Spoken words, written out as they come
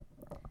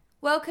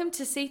Welcome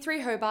to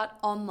C3 Hobart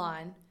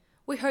Online.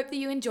 We hope that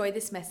you enjoy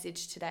this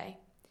message today.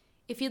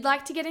 If you'd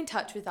like to get in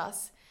touch with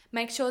us,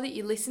 make sure that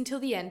you listen till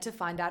the end to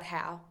find out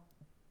how.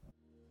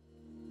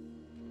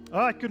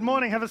 All right, good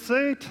morning. Have a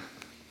seat.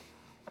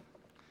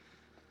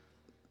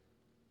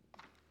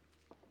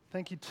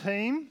 Thank you,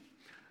 team.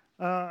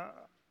 I'm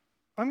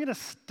going to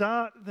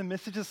start the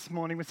message this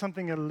morning with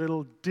something a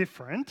little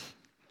different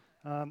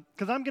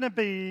because I'm going to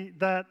be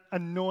that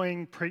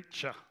annoying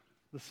preacher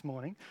this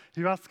morning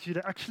who asks you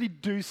to actually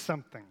do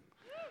something,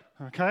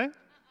 okay?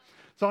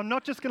 So I'm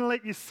not just going to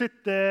let you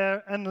sit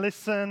there and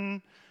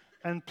listen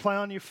and play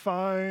on your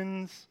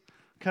phones,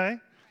 okay?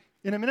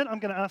 In a minute, I'm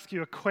going to ask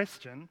you a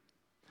question. And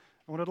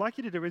what I'd like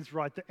you to do is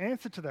write the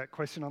answer to that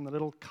question on the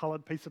little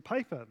coloured piece of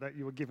paper that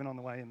you were given on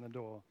the way in the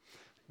door.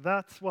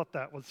 That's what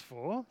that was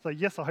for. So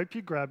yes, I hope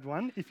you grabbed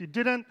one. If you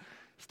didn't,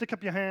 stick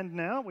up your hand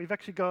now. We've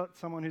actually got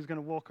someone who's going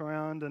to walk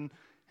around and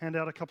hand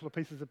out a couple of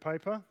pieces of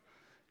paper.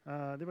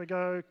 There we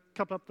go.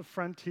 Couple up the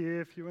front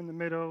here. If you're in the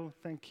middle,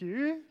 thank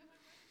you.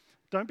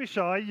 Don't be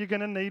shy. You're going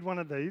to need one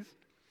of these.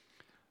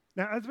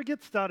 Now, as we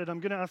get started,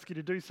 I'm going to ask you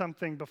to do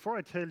something before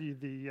I tell you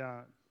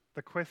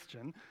the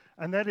question,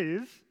 and that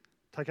is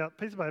take out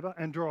a piece of paper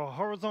and draw a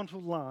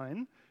horizontal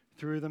line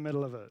through the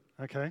middle of it,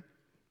 okay?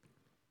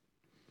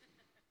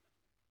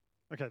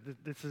 Okay,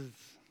 this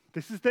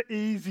is the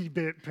easy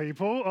bit,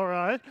 people, all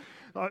right?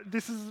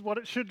 This is what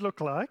it should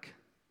look like,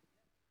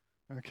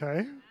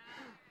 okay?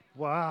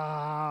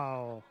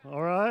 Wow,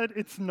 all right?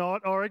 It's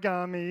not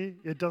origami.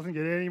 It doesn't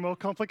get any more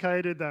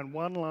complicated than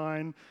one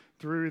line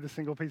through the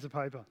single piece of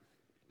paper.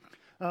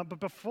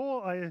 But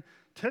before I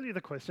tell you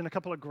the question, a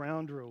couple of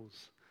ground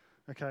rules,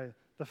 okay?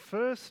 The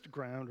first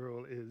ground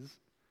rule is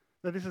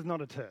that this is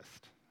not a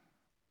test,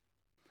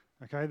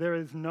 okay? There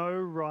is no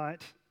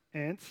right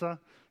answer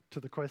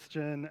to the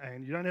question,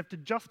 and you don't have to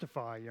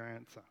justify your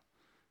answer.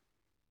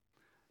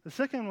 The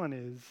second one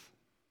is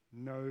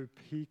no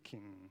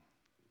peeking.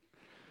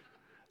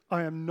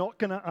 I am not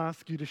going to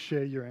ask you to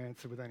share your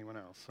answer with anyone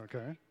else,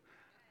 okay?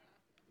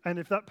 And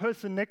if that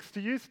person next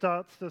to you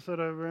starts to sort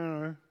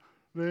of,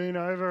 lean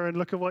over and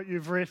look at what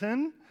you've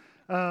written,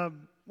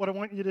 what I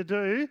want you to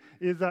do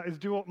is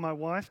do what my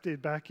wife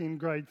did back in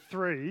grade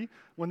 3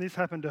 when this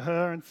happened to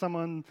her and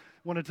someone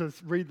wanted to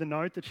read the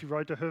note that she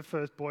wrote to her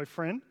first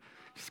boyfriend.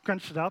 She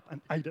scrunched it up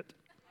and ate it.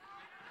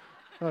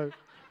 So,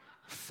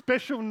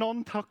 special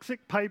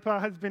non-toxic paper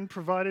has been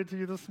provided to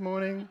you this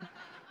morning,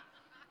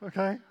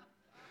 okay?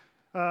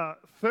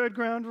 Third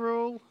ground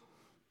rule,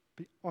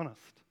 be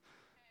honest.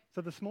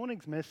 So this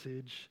morning's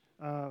message,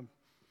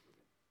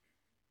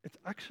 it's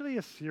actually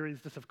a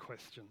series just of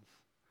questions.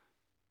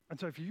 And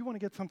so if you want to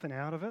get something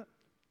out of it,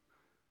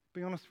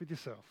 be honest with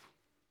yourself.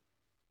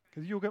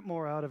 Because you'll get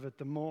more out of it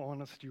the more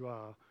honest you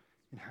are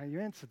in how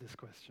you answer this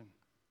question.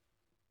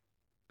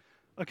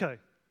 Okay,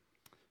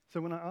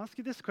 so when I ask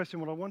you this question,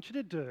 what I want you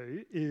to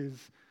do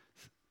is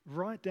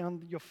write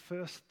down your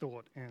first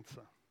thought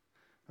answer,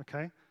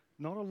 okay?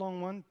 Not a long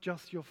one,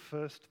 just your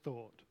first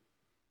thought.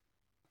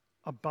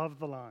 Above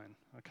the line,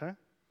 okay?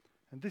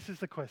 And this is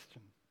the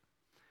question.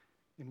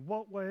 In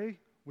what way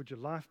would your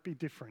life be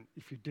different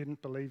if you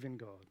didn't believe in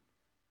God?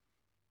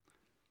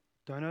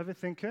 Don't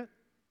overthink it.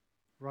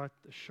 Write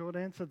the short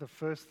answer, the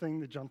first thing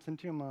that jumps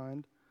into your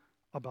mind,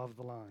 above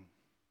the line.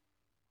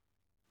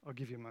 I'll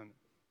give you a moment.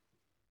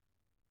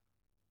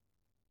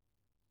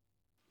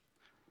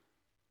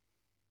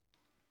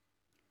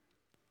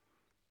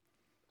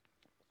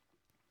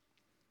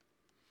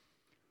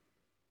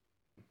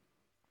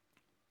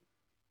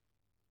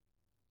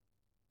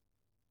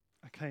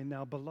 Okay,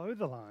 now below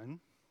the line,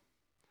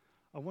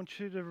 I want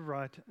you to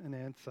write an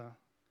answer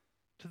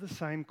to the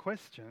same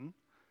question,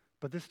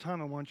 but this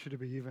time I want you to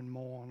be even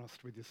more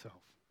honest with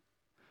yourself.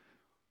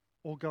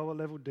 Or go a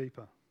level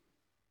deeper.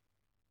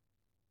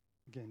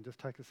 Again, just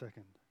take a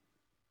second.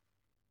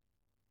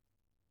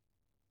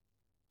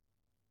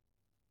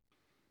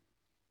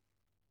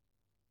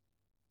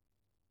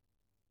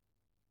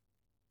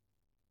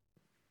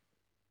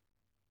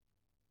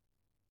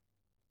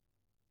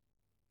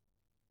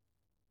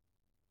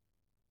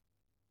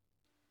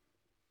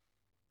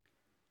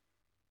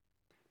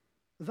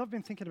 As I've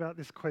been thinking about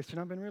this question,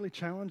 I've been really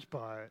challenged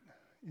by it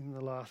in the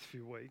last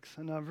few weeks.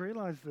 And I've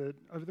realised that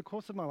over the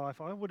course of my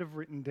life, I would have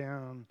written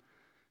down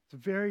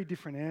some very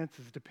different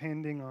answers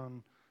depending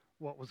on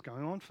what was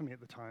going on for me at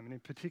the time, and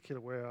in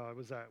particular where I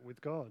was at with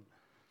God.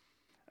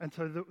 And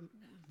so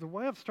the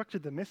way I've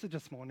structured the message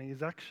this morning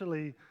is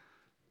actually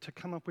to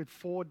come up with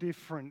 4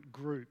 different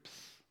groups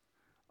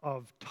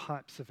of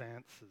types of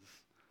answers,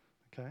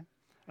 okay?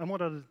 And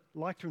what I'd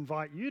like to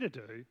invite you to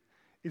do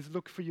is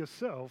look for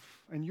yourself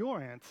and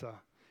your answer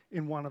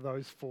in one of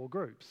those 4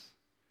 groups.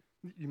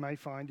 You may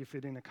find you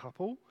fit in a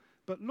couple,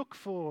 but look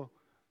for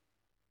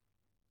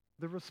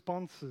the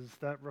responses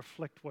that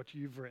reflect what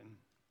you've written.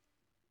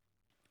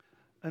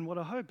 And what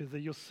I hope is that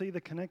you'll see the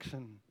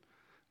connection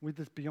with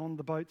this Beyond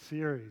the Boat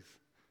series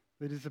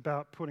that is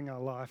about putting our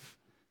life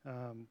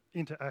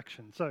into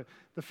action. So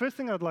the first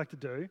thing I'd like to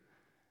do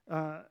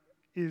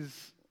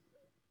is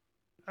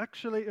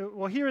actually,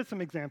 well, here are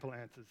some example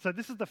answers. So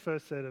this is the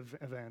first set of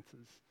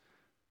answers.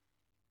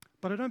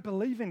 But I don't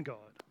believe in God.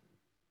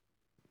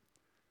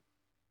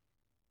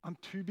 I'm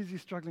too busy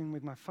struggling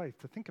with my faith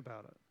to think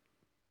about it.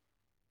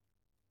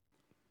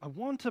 I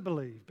want to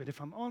believe, but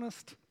if I'm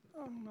honest,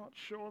 I'm not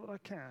sure that I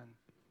can.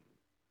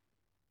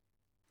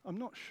 I'm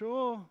not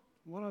sure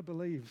what I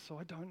believe, so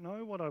I don't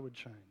know what I would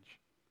change.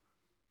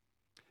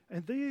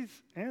 And these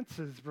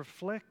answers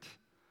reflect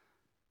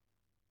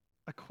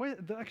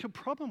the actual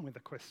problem with the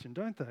question,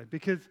 don't they?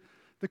 Because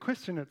the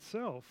question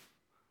itself,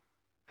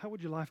 how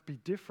would your life be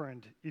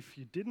different if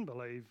you didn't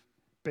believe,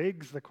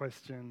 begs the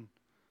question,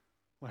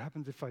 what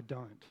happens if I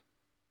don't?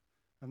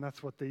 And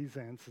that's what these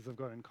answers have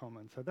got in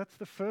common. So that's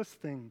the first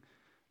thing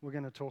we're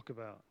going to talk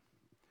about.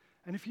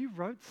 And if you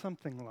wrote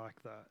something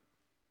like that,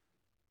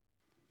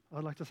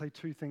 I'd like to say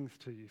two things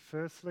to you.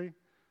 Firstly,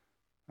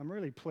 I'm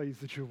really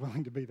pleased that you're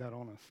willing to be that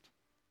honest.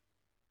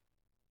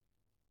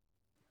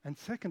 And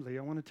secondly,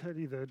 I want to tell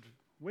you that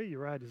where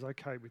you're at is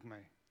okay with me.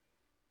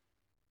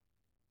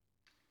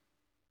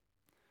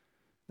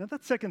 Now,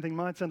 that second thing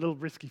might sound a little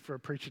risky for a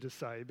preacher to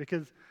say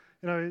because,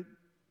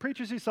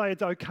 preachers who say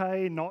it's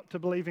okay not to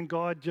believe in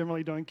God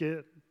generally don't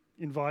get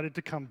invited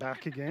to come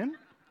back again.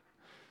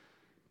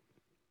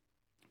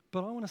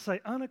 But I want to say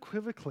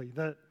unequivocally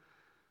that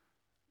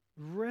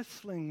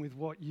wrestling with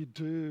what you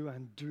do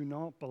and do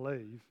not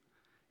believe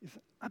is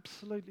an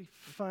absolutely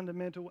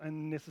fundamental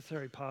and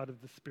necessary part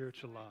of the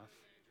spiritual life.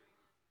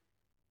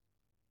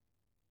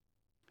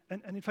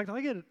 And in fact,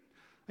 I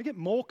get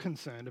more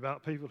concerned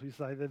about people who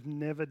say they've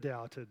never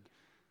doubted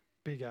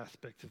big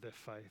aspects of their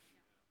faith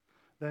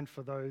than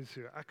for those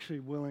who are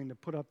actually willing to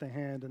put up their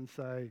hand and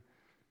say,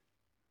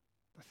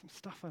 there's some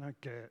stuff I don't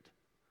get.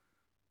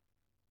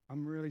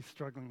 I'm really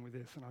struggling with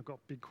this and I've got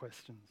big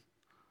questions.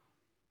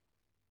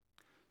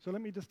 So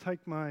let me just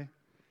take my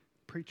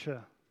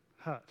preacher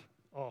hat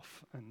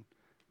off and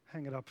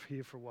hang it up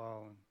here for a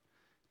while and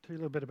tell you a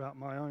little bit about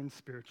my own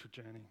spiritual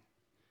journey.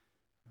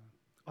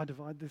 I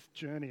divide this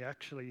journey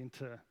actually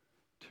into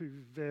two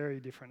very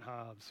different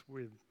halves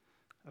with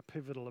a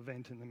pivotal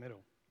event in the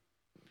middle.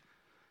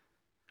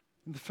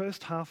 In the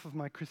first half of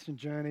my Christian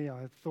journey,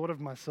 I thought of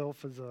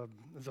myself as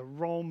a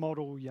role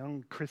model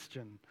young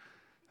Christian,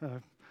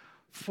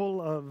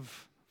 full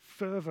of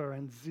fervour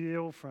and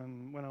zeal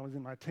from when I was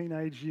in my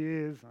teenage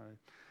years. I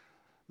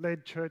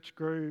led church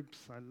groups,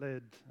 I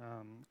led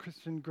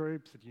Christian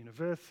groups at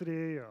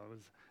university, I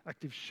was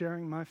active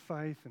sharing my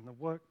faith in the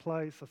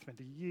workplace. I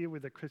spent a year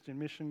with a Christian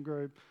mission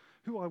group.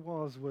 Who I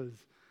was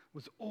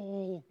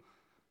all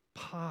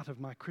part of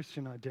my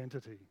Christian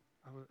identity.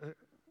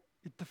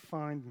 It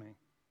defined me.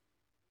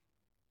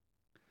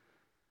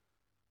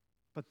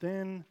 But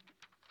then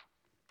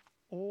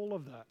all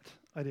of that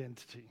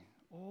identity,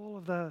 all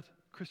of that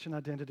Christian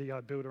identity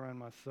I built around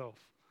myself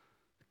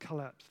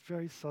collapsed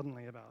very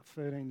suddenly about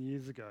 13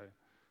 years ago,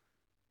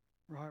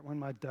 right when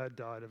my dad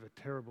died of a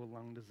terrible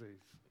lung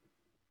disease.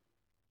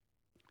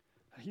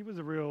 He was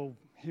a real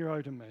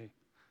hero to me,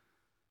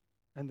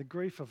 and the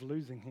grief of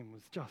losing him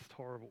was just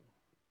horrible.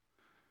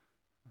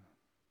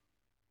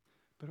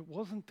 But it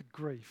wasn't the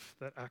grief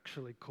that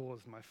actually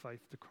caused my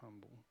faith to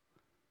crumble.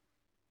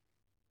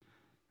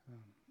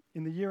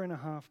 In the year and a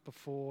half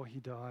before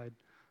he died,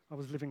 I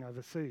was living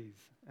overseas,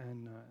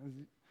 and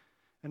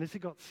as he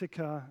got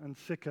sicker and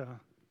sicker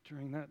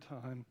during that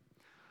time,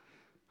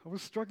 I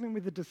was struggling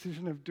with the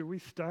decision of do we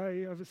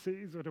stay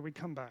overseas or do we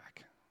come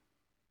back?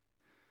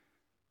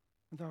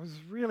 And I was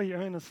really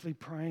earnestly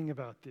praying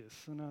about this,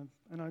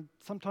 and I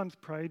sometimes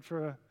prayed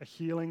for a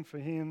healing for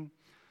him.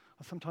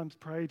 I sometimes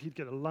prayed he'd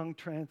get a lung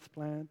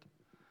transplant.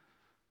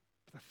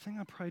 But the thing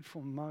I prayed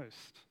for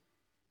most,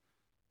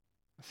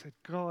 I said,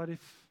 God,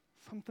 if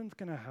something's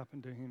going to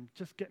happen to him,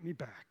 just get me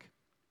back.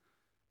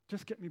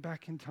 Just get me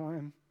back in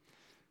time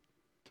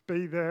to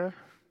be there,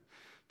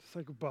 to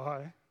say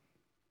goodbye.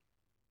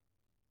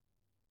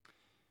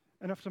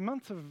 And after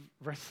months of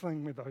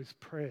wrestling with those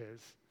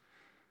prayers,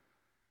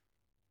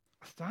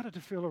 I started to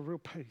feel a real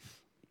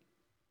peace.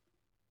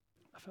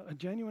 I felt a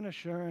genuine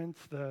assurance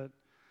that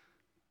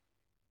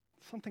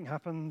something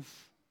happens,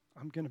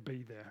 I'm going to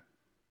be there.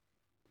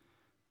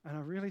 And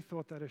I really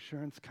thought that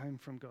assurance came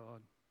from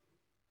God.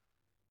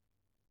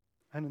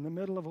 And in the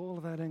middle of all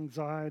of that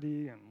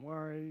anxiety and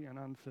worry and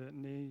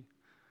uncertainty,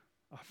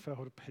 I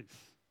felt a peace.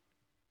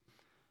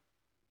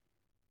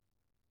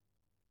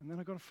 And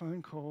then I got a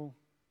phone call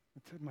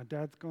that said my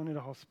dad's gone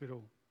into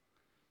hospital.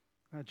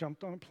 And I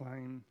jumped on a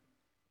plane.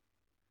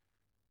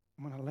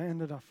 And when I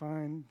landed, I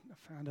found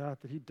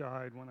out that he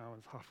died when I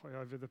was halfway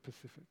over the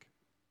Pacific.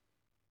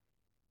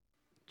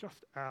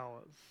 Just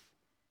hours.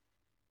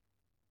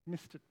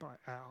 Missed it by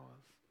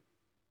hours.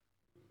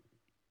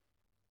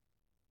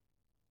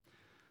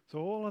 So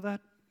all of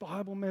that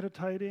Bible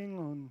meditating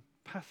on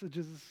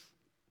passages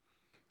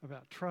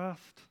about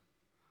trust,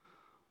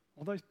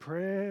 all those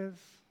prayers,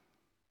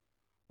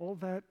 all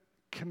that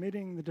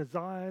committing the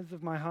desires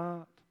of my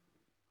heart,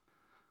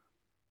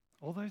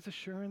 all those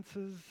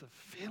assurances of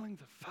feelings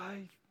of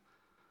faith.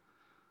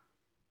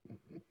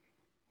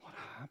 What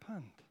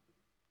happened?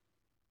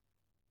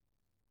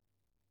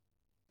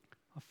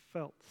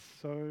 felt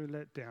so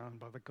let down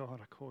by the God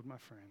I called my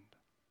friend.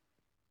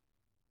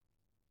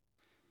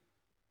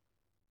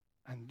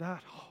 And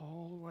that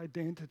whole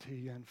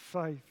identity and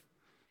faith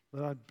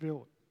that I'd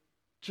built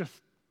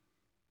just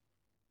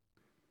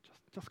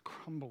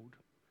crumbled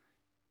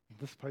in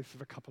the space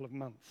of a couple of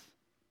months.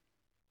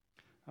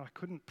 I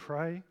couldn't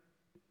pray.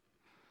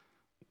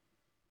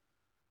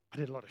 I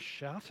did a lot of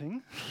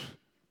shouting.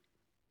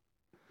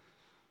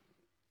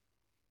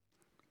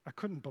 I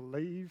couldn't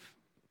believe.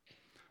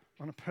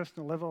 On a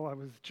personal level, I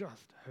was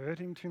just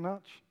hurting too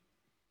much.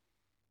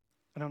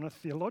 And on a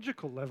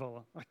theological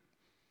level, I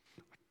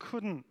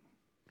couldn't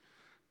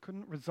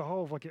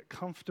resolve or get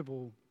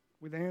comfortable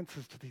with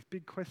answers to these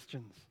big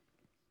questions.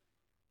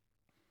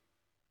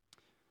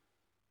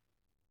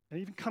 And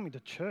even coming to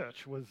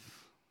church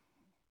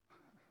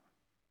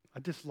I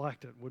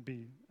disliked it, would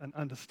be an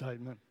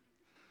understatement.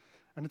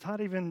 And it's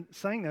hard even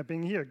saying that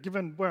being here,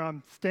 given where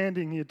I'm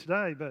standing here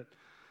today, but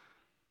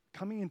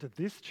coming into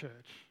this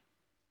church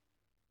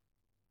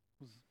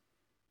was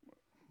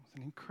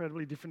an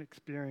incredibly different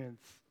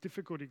experience,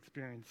 difficult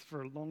experience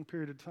for a long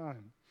period of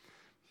time.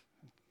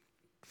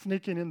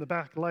 Sneaking in the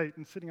back late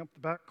and sitting up the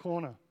back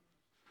corner.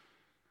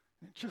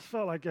 It just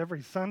felt like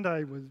every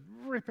Sunday was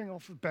ripping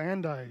off a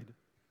Band-Aid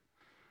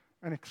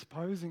and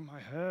exposing my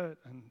hurt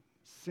and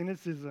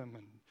cynicism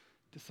and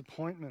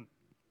disappointment.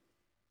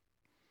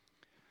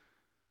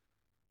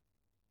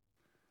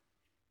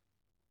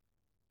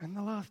 In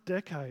the last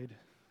decade,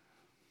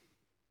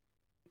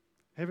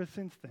 ever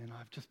since then,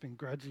 I've just been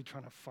gradually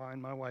trying to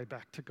find my way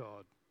back to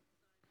God.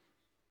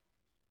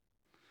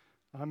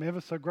 I'm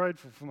ever so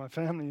grateful for my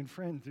family and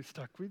friends who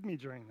stuck with me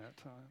during that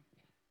time.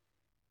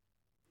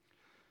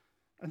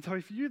 And so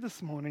if you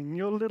this morning,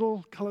 your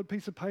little coloured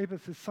piece of paper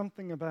says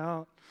something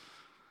about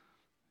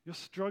you're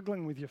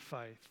struggling with your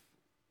faith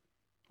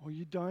or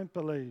you don't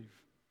believe,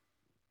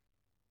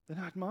 then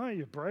I admire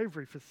your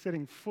bravery for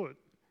setting foot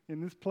in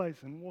this place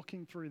and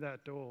walking through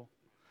that door,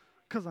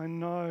 because I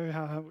know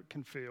how it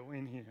can feel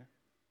in here.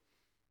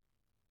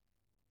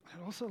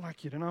 I'd also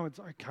like you to know it's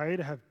okay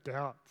to have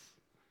doubts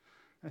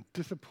and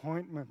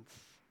disappointments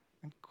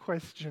and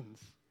questions.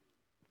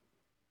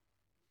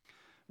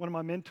 One of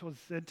my mentors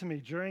said to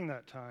me during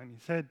that time, he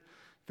said,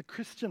 the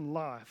Christian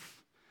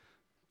life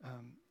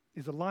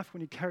is a life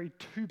when you carry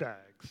two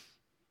bags.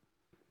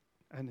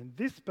 And in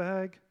this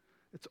bag,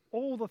 it's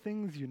all the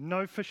things you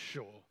know for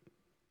sure.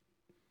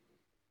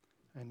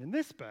 And in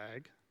this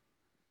bag,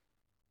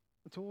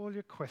 it's all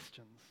your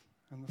questions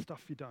and the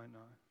stuff you don't know.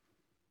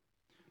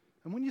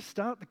 And when you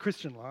start the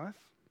Christian life,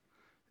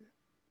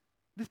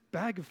 this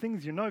bag of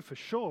things you know for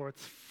sure,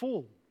 it's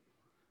full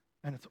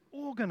and it's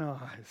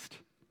organized.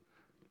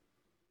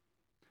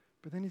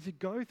 But then as you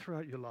go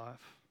throughout your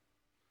life,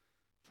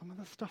 some of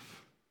the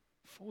stuff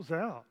falls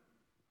out,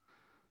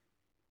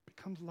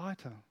 becomes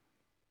lighter.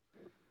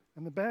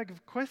 And the bag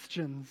of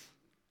questions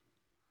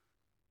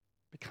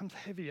becomes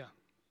heavier.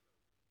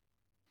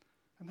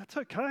 And that's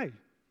okay.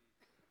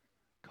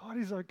 God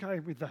is okay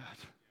with that.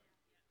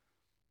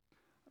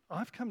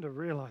 I've come to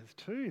realize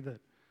too that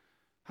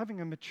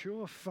having a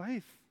mature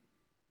faith,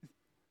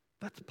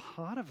 that's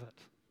part of it.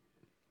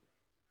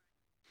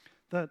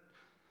 That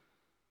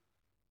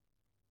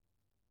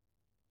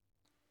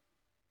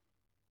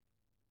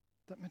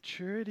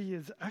maturity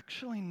is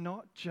actually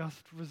not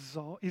just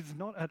is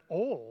not at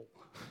all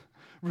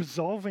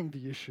resolving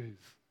the issues.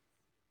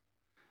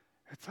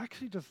 It's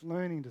actually just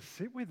learning to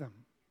sit with them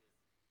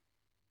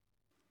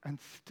and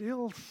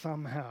still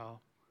somehow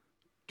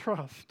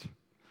trust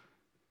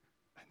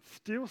and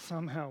still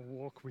somehow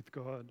walk with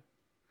God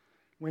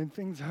when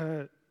things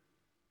hurt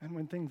and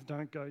when things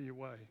don't go your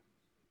way.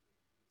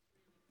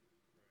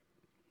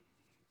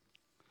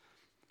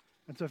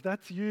 And so if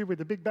that's you with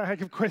a big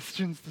bag of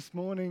questions this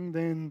morning,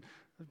 then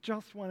I've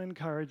just one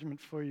encouragement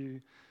for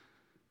you.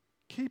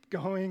 Keep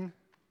going.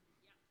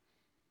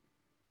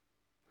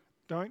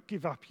 Don't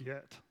give up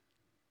yet.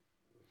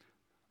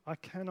 I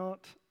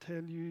cannot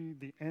tell you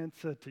the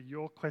answer to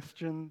your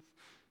questions,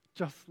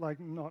 just like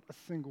not a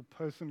single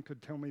person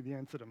could tell me the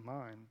answer to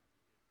mine.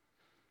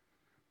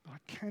 But I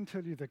can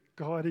tell you that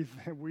God is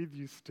there with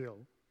you still.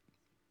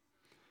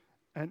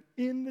 And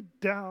in the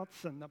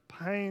doubts and the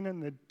pain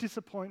and the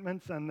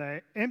disappointments and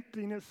the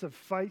emptiness of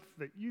faith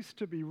that used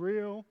to be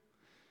real,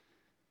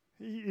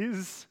 He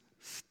is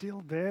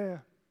still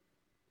there.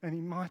 And He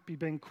might be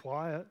being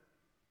quiet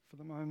for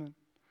the moment,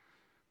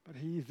 but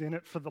He is in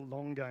it for the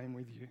long game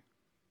with you.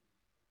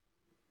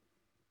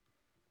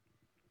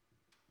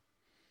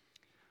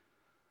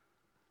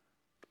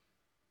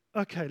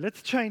 Okay,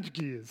 let's change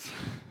gears.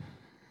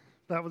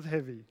 That was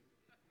heavy.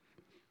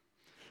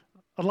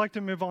 I'd like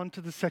to move on to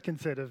the second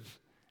set of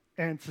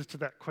answers to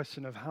that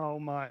question of how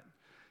might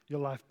your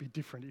life be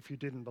different if you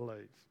didn't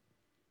believe.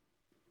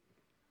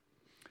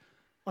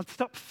 I'd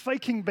stop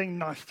faking being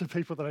nice to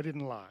people that I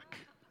didn't like.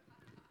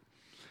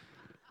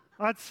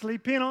 I'd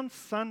sleep in on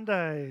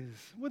Sundays.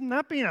 Wouldn't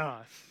that be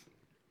nice?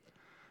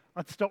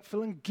 I'd stop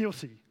feeling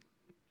guilty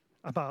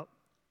about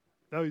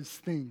those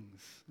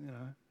things,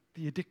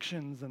 the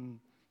addictions and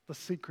the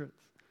secrets.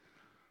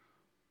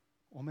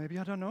 Or maybe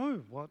I don't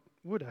know what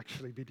would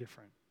actually be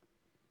different.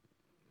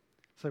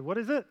 So what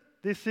is it?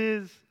 This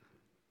is,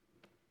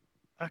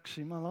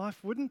 actually my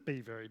life wouldn't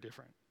be very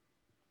different.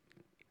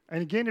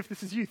 And again, if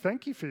this is you,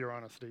 thank you for your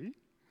honesty.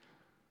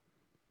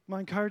 My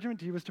encouragement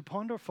to you is to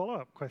ponder a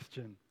follow-up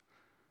question,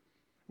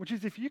 which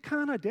is if you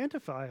can't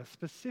identify a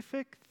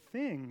specific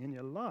thing in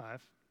your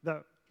life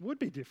that would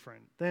be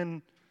different,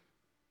 then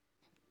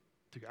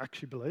do you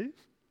actually believe?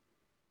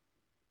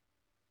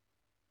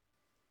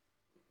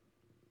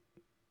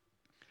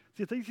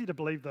 See, it's easy to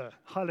believe the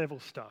high-level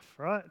stuff,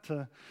 right?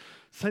 To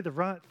say the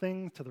right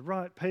things to the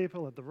right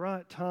people at the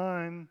right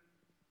time.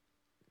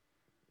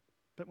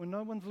 But when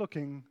no one's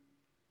looking,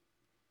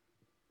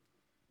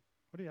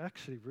 what do you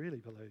actually really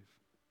believe?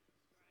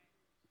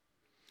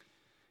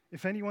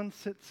 If anyone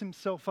sets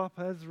himself up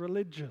as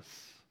religious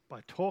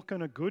by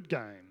talking a good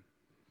game,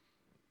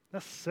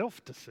 that's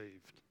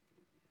self-deceived.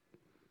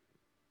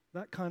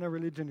 That kind of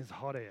religion is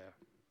hot air,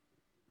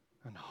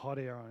 and hot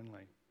air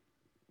only.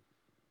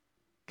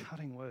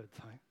 Cutting words,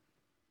 hey?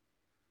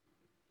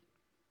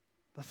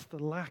 That's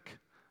the lack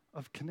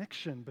of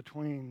connection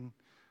between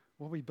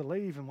what we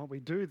believe and what we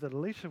do that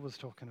Alicia was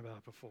talking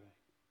about before.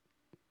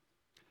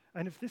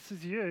 And if this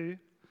is you,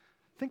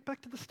 think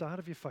back to the start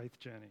of your faith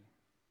journey.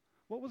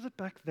 What was it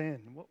back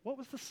then? What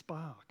was the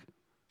spark?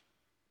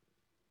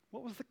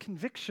 What was the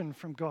conviction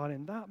from God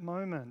in that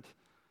moment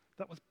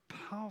that was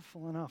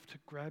powerful enough to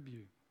grab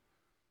you?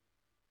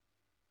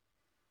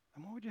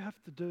 And what would you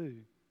have to do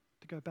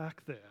to go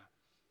back there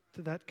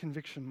to that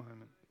conviction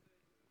moment?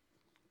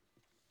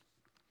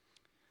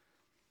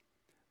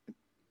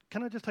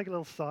 Can I just take a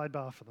little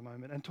sidebar for the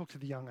moment and talk to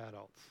the young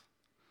adults?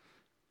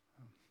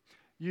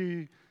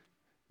 You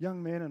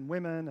young men and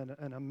women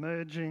and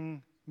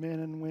emerging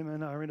men and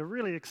women are in a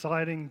really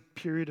exciting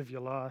period of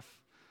your life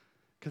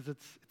because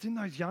it's in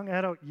those young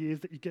adult years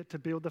that you get to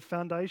build the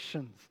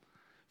foundations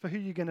for who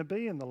you're going to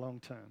be in the long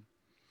term.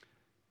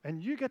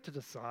 And you get to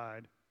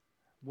decide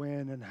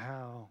when and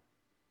how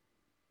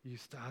you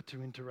start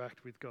to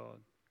interact with God.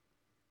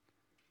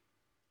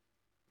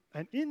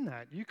 And in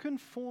that, you can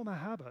form a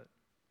habit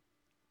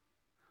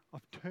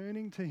of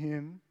turning to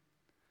Him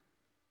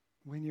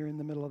when you're in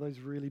the middle of those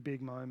really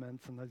big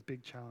moments and those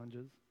big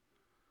challenges,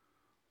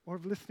 or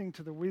of listening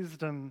to the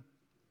wisdom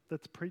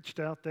that's preached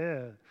out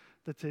there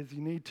that says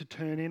you need to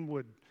turn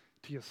inward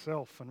to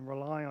yourself and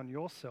rely on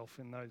yourself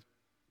in those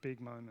big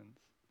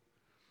moments.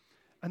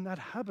 And that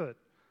habit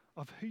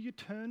of who you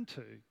turn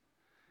to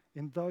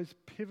in those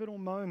pivotal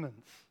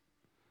moments,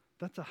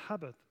 that's a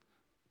habit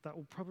that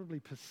will probably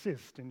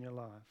persist in your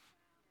life.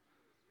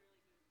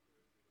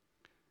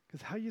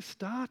 Because how you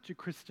start your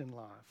Christian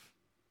life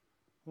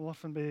will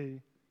often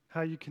be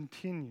how you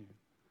continue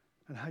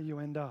and how you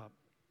end up.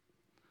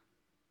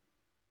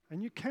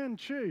 And you can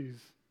choose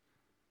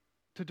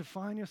to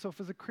define yourself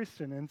as a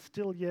Christian and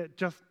still yet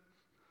just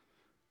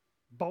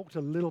bolt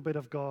a little bit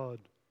of God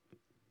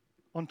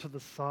onto the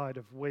side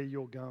of where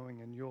you're going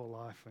in your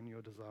life and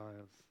your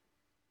desires.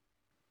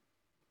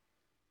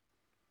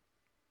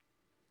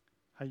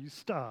 How you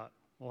start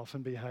will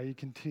often be how you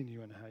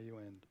continue and how you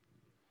end.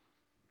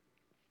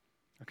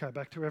 Okay,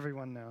 back to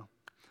everyone now.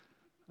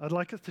 I'd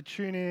like us to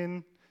tune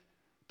in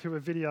to a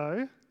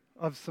video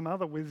of some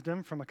other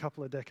wisdom from a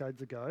couple of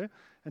decades ago.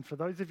 And for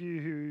those of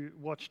you who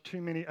watched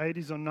too many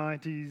 80s or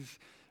 90s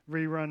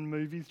rerun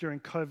movies during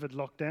COVID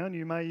lockdown,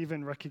 you may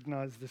even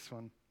recognize this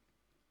one.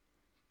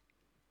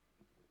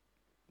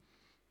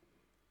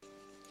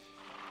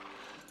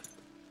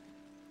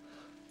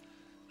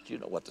 Do you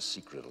know what the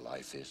secret of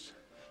life is?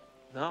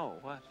 No,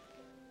 what?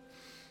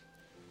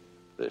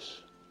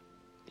 This.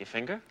 Your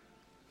finger?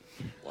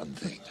 One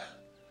thing.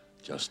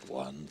 Just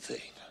one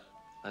thing.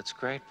 That's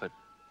great, but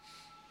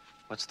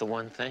what's the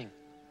one thing?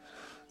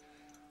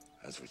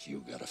 That's what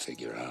you gotta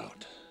figure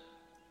out.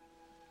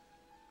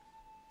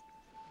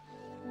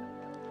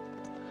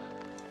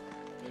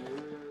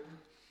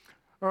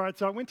 All right,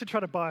 so I went to try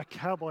to buy a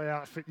cowboy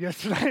outfit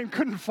yesterday and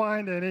couldn't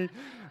find any.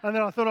 And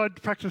then I thought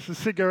I'd practice a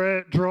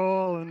cigarette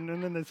drawl, and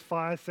then there's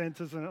fire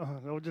sensors, and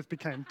it all just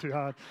became too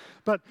hard.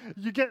 But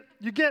you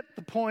get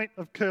the point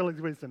of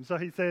Curly's wisdom. So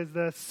he says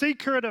the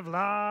secret of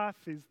life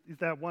is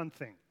that one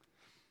thing.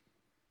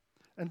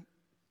 And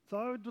so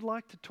I would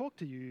like to talk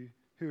to you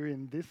who are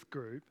in this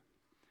group,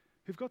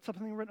 who've got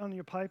something written on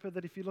your paper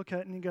that if you look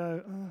at and you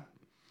go, oh,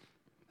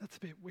 that's a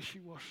bit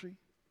wishy-washy.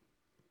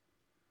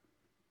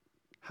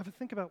 Have a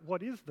think about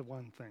what is the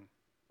one thing.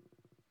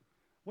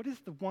 What is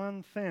the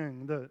one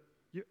thing that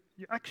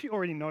you actually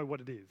already know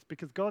what it is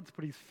because God's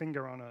put His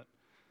finger on it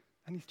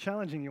and He's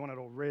challenging you on it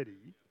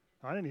already.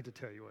 I don't need to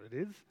tell you what it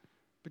is,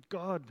 but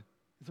God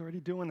is already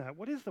doing that.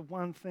 What is the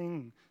one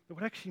thing that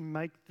would actually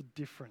make the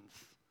difference?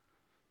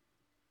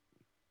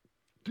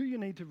 Do you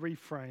need to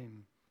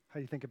reframe how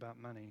you think about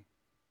money?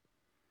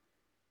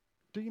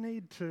 Do you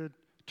need to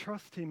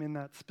trust Him in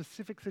that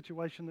specific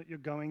situation that you're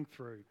going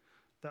through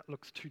that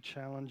looks too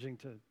challenging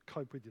to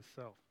cope with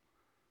yourself?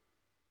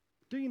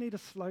 Do you need to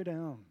slow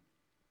down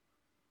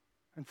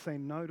and say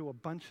no to a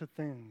bunch of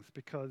things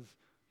because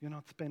you're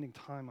not spending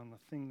time on the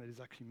thing that is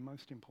actually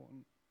most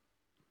important?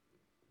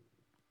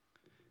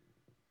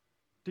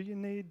 Do you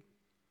need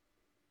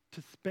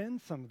to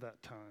spend some of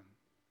that time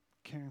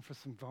caring for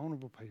some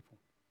vulnerable people?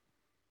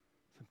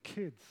 Some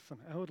kids, some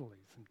elderly,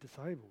 some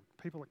disabled,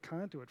 people that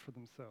can't do it for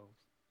themselves?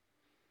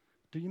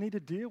 Do you need to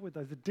deal with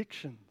those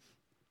addictions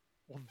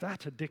or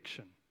that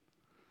addiction?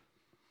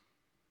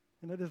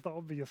 There's the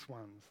obvious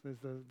ones. There's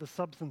the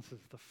substances,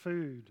 the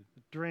food,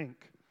 the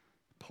drink,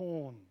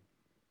 porn,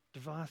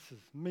 devices,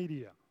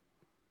 media.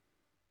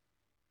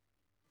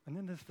 And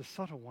then there's the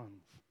subtle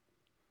ones.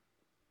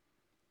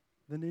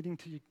 The needing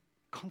to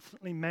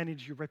constantly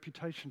manage your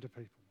reputation to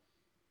people.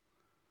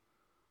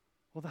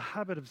 Or the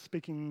habit of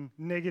speaking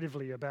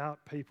negatively about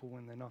people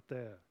when they're not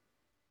there.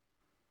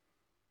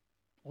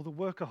 Or the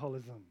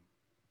workaholism.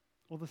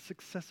 Or the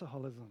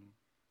successaholism.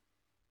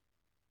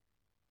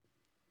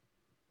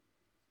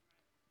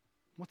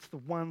 What's the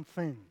one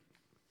thing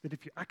that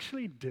if you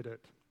actually did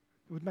it,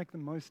 it would make the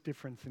most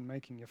difference in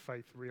making your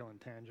faith real and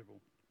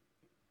tangible?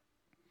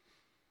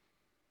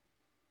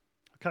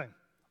 Okay,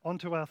 on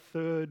to our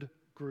third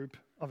group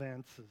of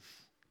answers.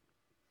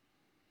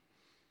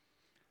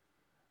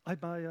 I'd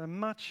buy a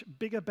much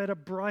bigger, better,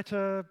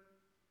 brighter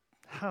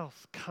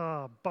house,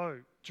 car,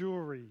 boat,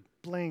 jewelry,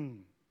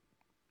 bling.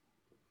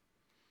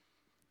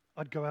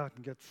 I'd go out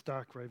and get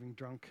stark raving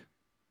drunk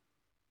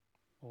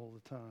all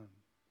the time.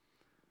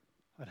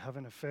 I'd have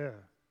an affair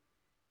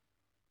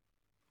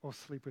or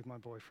sleep with my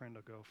boyfriend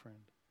or girlfriend.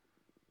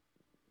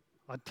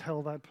 I'd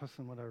tell that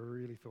person what I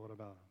really thought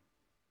about them.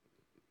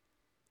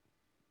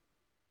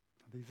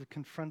 These are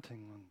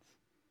confronting ones.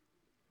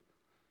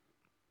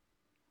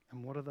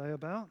 And what are they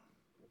about?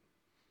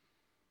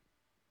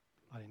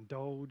 I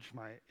indulge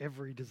my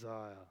every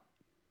desire.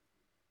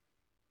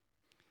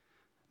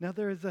 Now,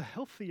 there is a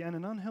healthy and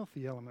an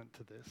unhealthy element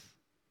to this.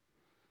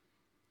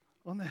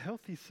 On the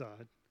healthy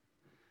side,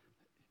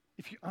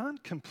 if you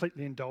aren't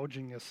completely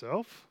indulging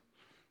yourself,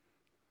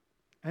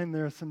 and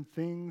there are some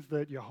things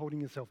that you're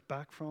holding yourself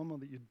back from, or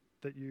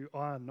that you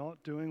are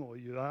not doing, or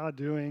you are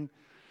doing,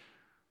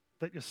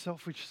 that your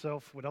selfish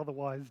self would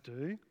otherwise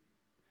do,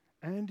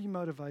 and your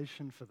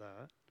motivation for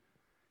that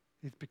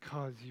is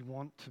because you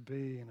want to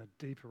be in a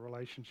deeper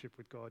relationship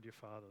with God, your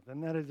Father,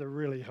 then that is a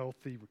really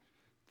healthy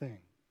thing.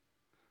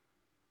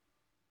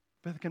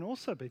 But it can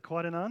also be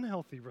quite an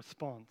unhealthy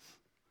response.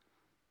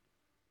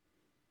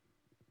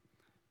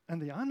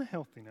 And the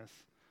unhealthiness,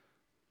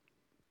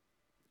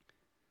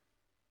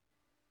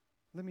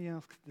 let me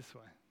ask this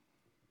way.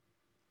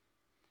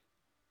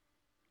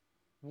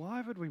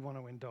 Why would we want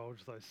to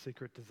indulge those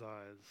secret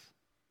desires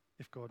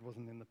if God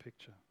wasn't in the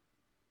picture?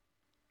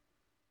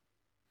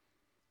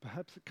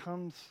 Perhaps it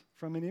comes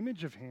from an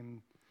image of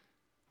him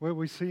where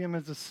we see him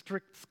as a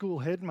strict school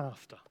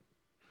headmaster,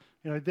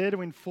 there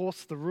to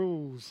enforce the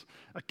rules,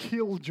 a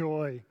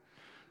killjoy,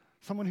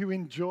 someone who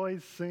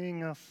enjoys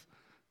seeing us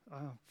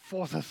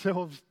force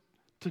ourselves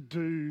to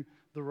do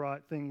the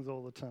right things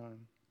all the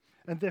time.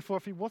 And therefore,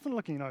 if he wasn't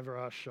looking over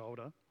our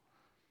shoulder,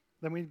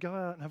 then we'd go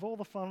out and have all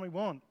the fun we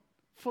want,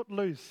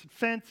 footloose,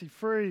 fancy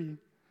free,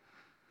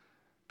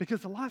 because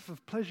the life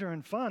of pleasure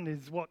and fun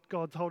is what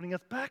God's holding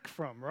us back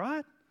from,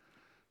 right?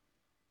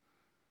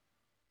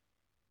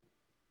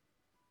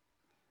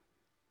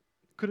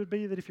 Could it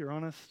be that if you're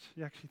honest,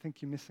 you actually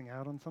think you're missing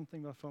out on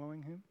something by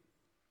following him?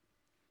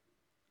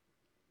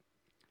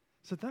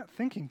 So that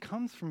thinking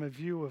comes from a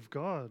view of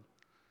God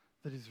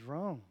that is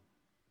wrong.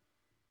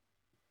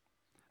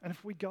 And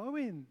if we go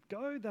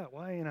that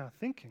way in our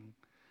thinking,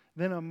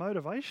 then our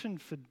motivation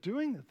for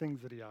doing the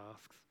things that he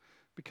asks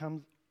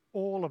becomes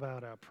all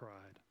about our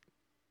pride.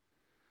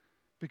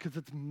 Because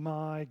it's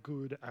my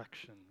good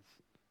actions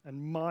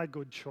and my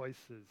good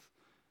choices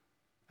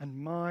and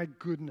my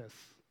goodness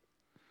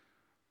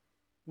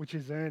which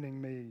is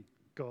earning me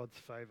God's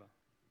favor.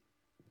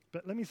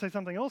 But let me say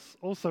something else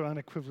also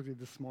unequivocally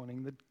this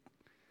morning, that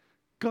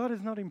God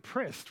is not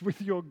impressed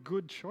with your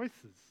good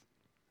choices.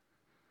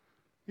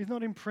 He's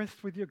not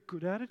impressed with your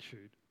good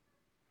attitude.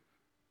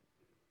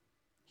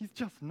 He's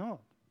just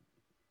not.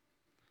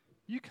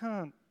 You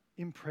can't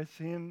impress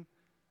him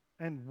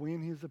and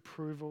win his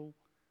approval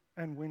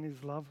and win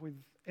his love with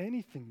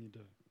anything you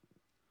do.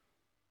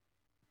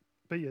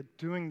 Be it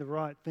doing the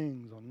right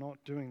things or not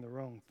doing the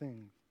wrong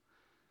things.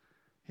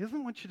 He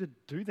doesn't want you to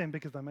do them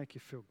because they make you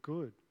feel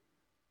good.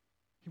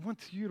 He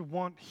wants you to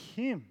want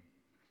him.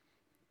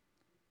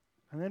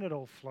 And then it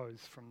all flows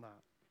from that.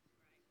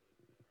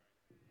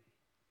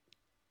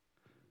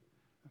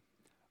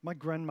 My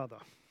grandmother,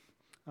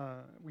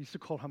 we used to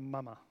call her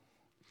Mama.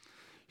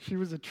 She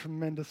was a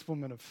tremendous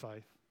woman of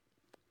faith.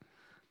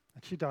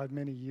 And she died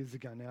many years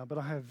ago now, but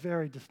I have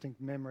very distinct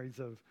memories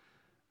of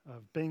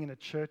being in a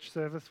church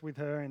service with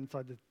her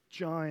inside this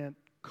giant,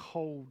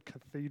 cold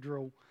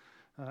cathedral,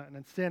 and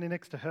then standing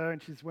next to her,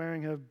 and she's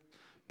wearing her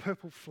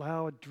purple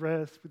flowered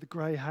dress with a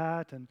grey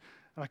hat, and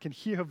I can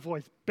hear her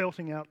voice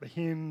belting out the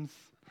hymns.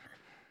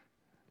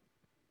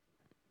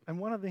 And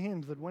one of the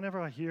hymns that whenever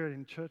I hear it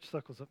in church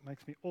circles, it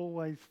makes me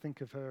always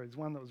think of her is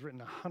one that was written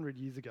 100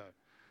 years ago.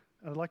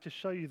 And I'd like to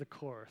show you the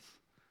chorus.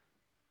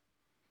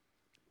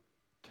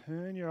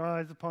 Turn your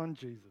eyes upon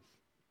Jesus.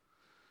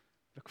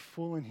 Look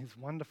full in his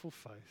wonderful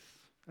face.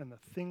 and the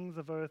things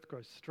of earth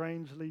grow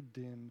strangely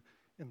dim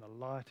in the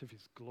light of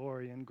his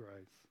glory and grace.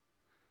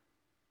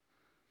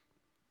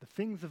 The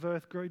things of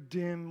earth grow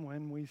dim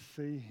when we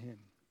see him.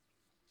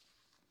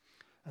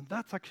 And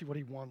that's actually what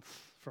he wants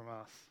from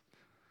us.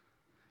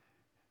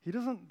 He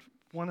doesn't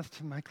want us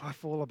to make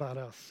life all about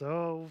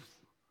ourselves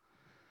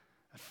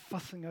and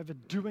fussing over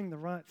doing the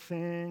right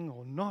thing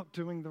or not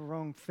doing the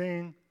wrong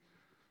thing.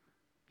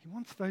 He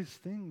wants those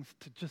things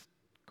to just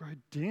grow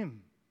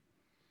dim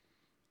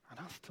and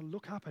us to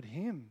look up at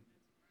him,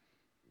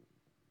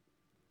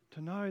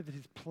 to know that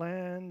his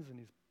plans and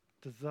his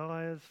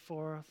desires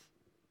for us,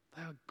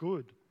 they are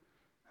good,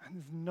 and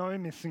there's no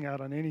missing out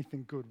on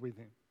anything good with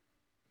him.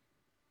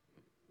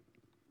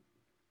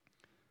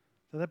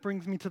 So that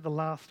brings me to the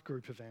last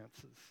group of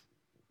answers.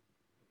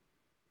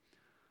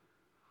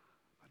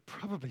 I'd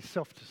probably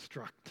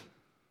self-destruct.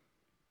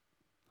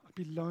 I'd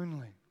be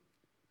lonely.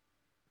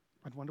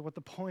 I'd wonder what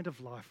the point of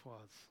life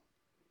was.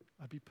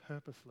 I'd be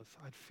purposeless.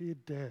 I'd fear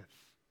death.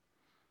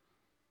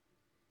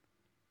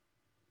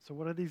 So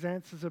what are these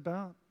answers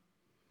about?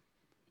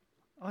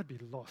 I'd be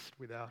lost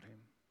without him.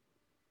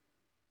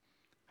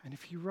 And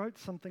if you wrote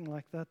something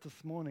like that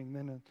this morning,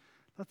 then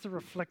that's a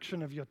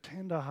reflection of your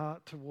tender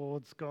heart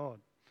towards God.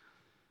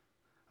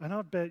 And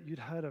I bet you'd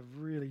had a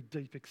really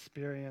deep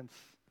experience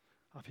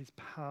of his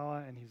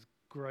power and his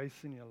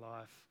grace in your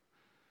life,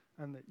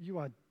 and that you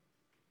are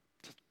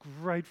just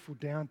grateful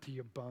down to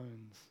your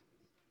bones.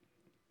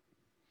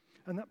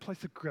 And that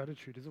place of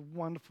gratitude is a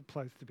wonderful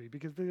place to be,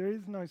 because there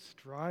is no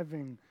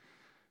striving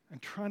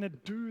and trying to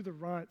do the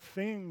right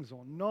things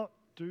or not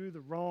do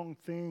the wrong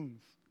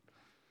things.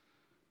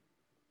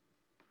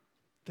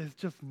 There's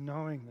just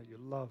knowing that you're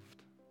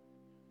loved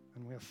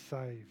and we are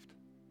saved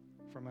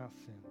from our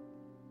sin.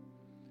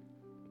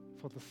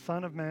 For the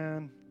Son of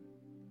Man,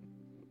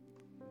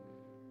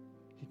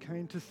 he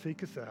came to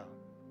seek us out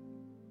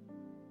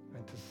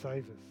and to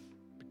save us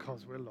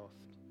because we're lost.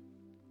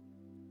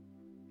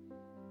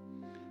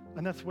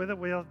 And that's whether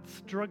we are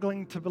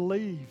struggling to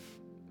believe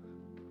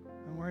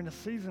and we're in a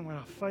season where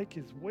our faith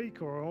is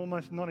weak or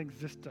almost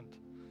non-existent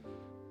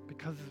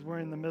because we're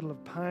in the middle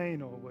of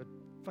pain or we're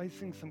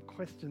facing some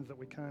questions that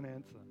we can't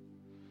answer.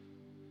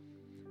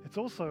 It's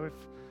also if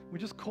we're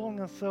just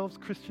calling ourselves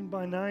Christian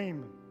by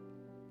name.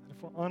 And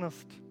if we're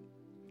honest,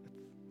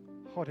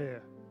 it's hot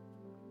air.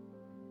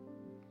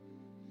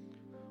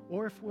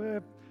 Or if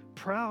we're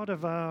proud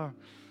of our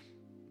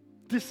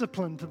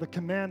discipline to the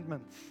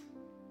commandments,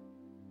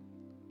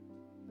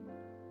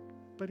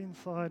 but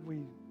inside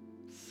we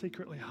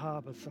secretly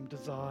harbor some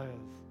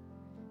desires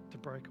to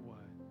break away.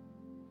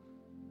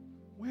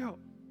 We are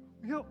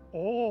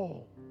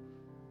all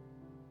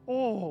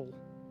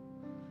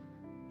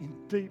in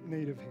deep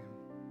need of him.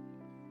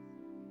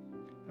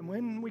 And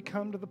when we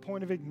come to the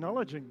point of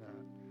acknowledging that,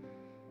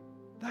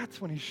 that's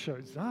when he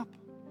shows up.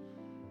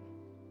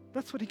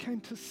 That's what he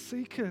came to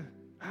seek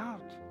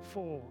out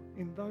for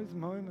in those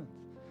moments.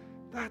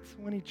 That's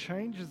when he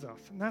changes us,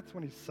 and that's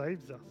when he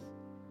saves us.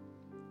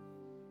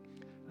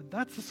 And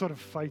that's the sort of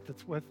faith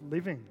that's worth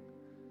living.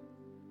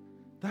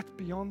 That's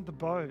beyond the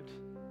boat.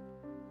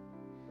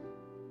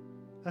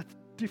 That's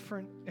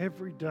different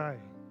every day.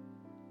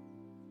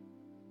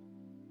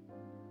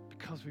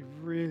 Because we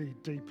really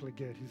deeply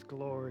get his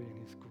glory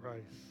and his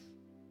grace.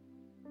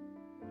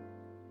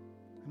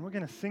 And we're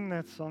going to sing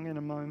that song in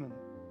a moment.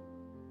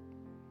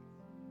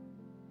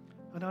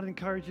 And I'd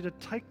encourage you to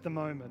take the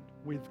moment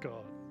with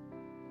God.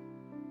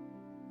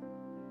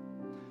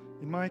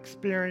 In my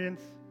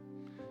experience,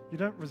 you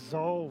don't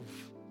resolve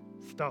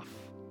stuff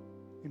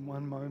in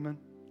one moment.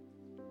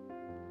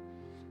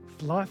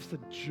 Life's a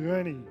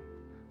journey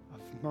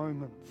of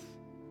moments.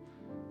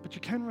 But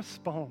you can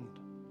respond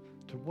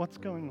to what's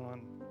going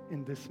on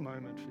in this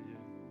moment for you.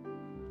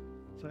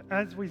 So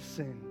as we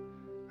sing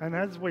and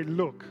as we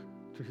look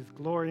to his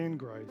glory and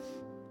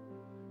grace,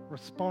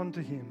 respond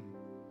to him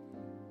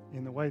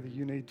in the way that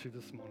you need to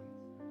this morning.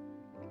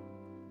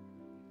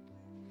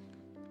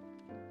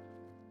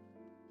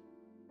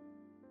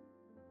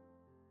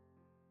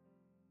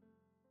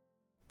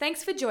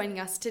 Thanks for joining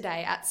us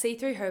today at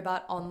C3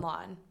 Hobart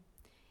Online.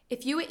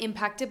 If you were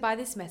impacted by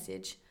this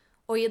message,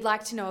 or you'd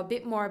like to know a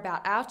bit more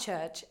about our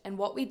church and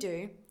what we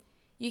do,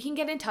 you can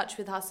get in touch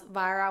with us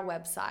via our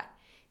website,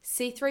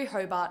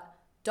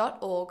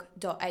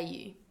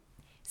 c3hobart.org.au.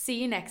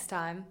 See you next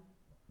time.